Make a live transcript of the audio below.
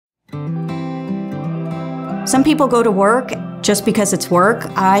Some people go to work just because it's work.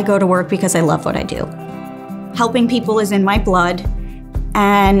 I go to work because I love what I do. Helping people is in my blood,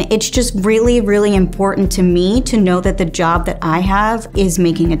 and it's just really, really important to me to know that the job that I have is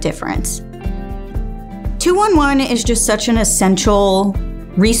making a difference. 211 is just such an essential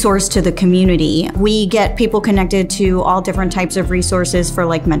resource to the community. We get people connected to all different types of resources for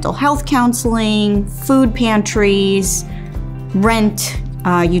like mental health counseling, food pantries, rent,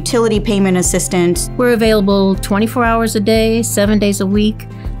 utility payment assistance. We're available 24 hours a day, 7 days a week,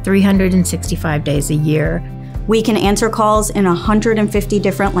 365 days a year. We can answer calls in 150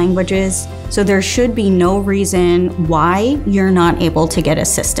 different languages, so there should be no reason why you're not able to get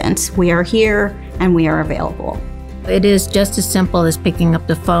assistance. We are here and we are available. It is just as simple as picking up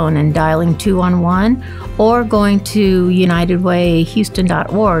the phone and dialing 211 or going to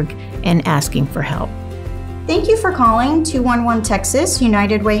UnitedWayHouston.org and asking for help. Thank you for calling 211 Texas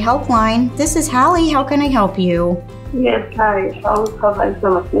United Way Helpline. This is Hallie. How can I help you? Yes, hi. I was calling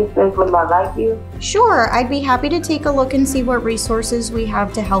some assistance with my light bill. Sure, I'd be happy to take a look and see what resources we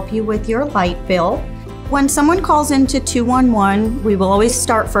have to help you with your light bill. When someone calls into 211, we will always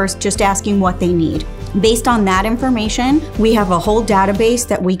start first just asking what they need. Based on that information, we have a whole database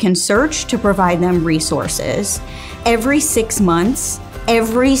that we can search to provide them resources. Every 6 months,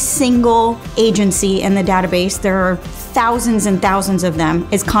 every single agency in the database, there are thousands and thousands of them,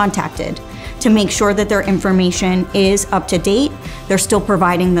 is contacted to make sure that their information is up to date. They're still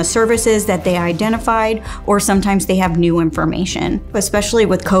providing the services that they identified, or sometimes they have new information. Especially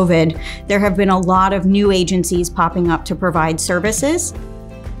with COVID, there have been a lot of new agencies popping up to provide services.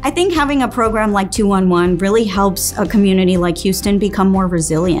 I think having a program like 211 really helps a community like Houston become more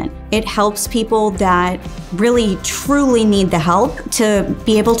resilient. It helps people that really truly need the help to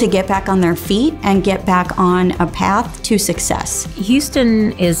be able to get back on their feet and get back on a path to success.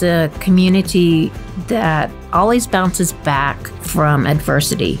 Houston is a community that always bounces back from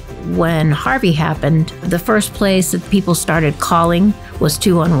adversity. When Harvey happened, the first place that people started calling was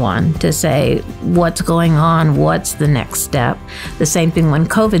 211 to say, what's going on? What's the next step? The same thing when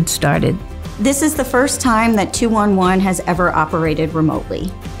COVID started. This is the first time that 211 has ever operated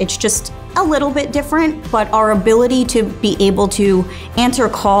remotely. It's just a little bit different, but our ability to be able to answer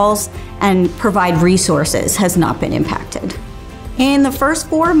calls and provide resources has not been impacted. In the first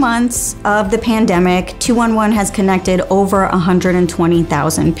 4 months of the pandemic, 211 has connected over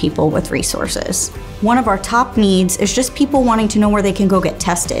 120,000 people with resources. One of our top needs is just people wanting to know where they can go get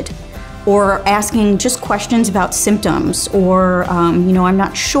tested, or asking just questions about symptoms, or, I'm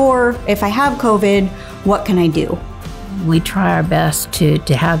not sure if I have COVID, what can I do? We try our best to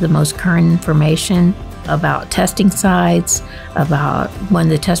have the most current information about testing sites, about when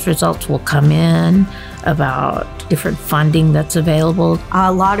the test results will come in, about different funding that's available.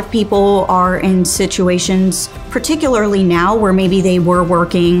 A lot of people are in situations, particularly now, where maybe they were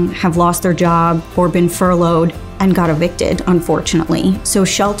working, have lost their job, or been furloughed and got evicted, unfortunately. So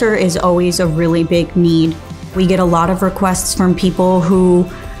shelter is always a really big need. We get a lot of requests from people who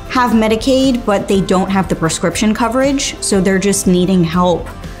have Medicaid, but they don't have the prescription coverage, so they're just needing help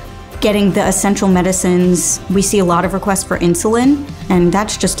getting the essential medicines. We see a lot of requests for insulin, and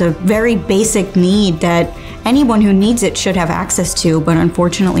that's just a very basic need that anyone who needs it should have access to, but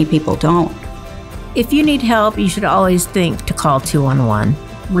unfortunately people don't. If you need help, you should always think to call 211.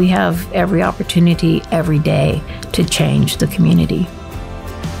 We have every opportunity every day to change the community.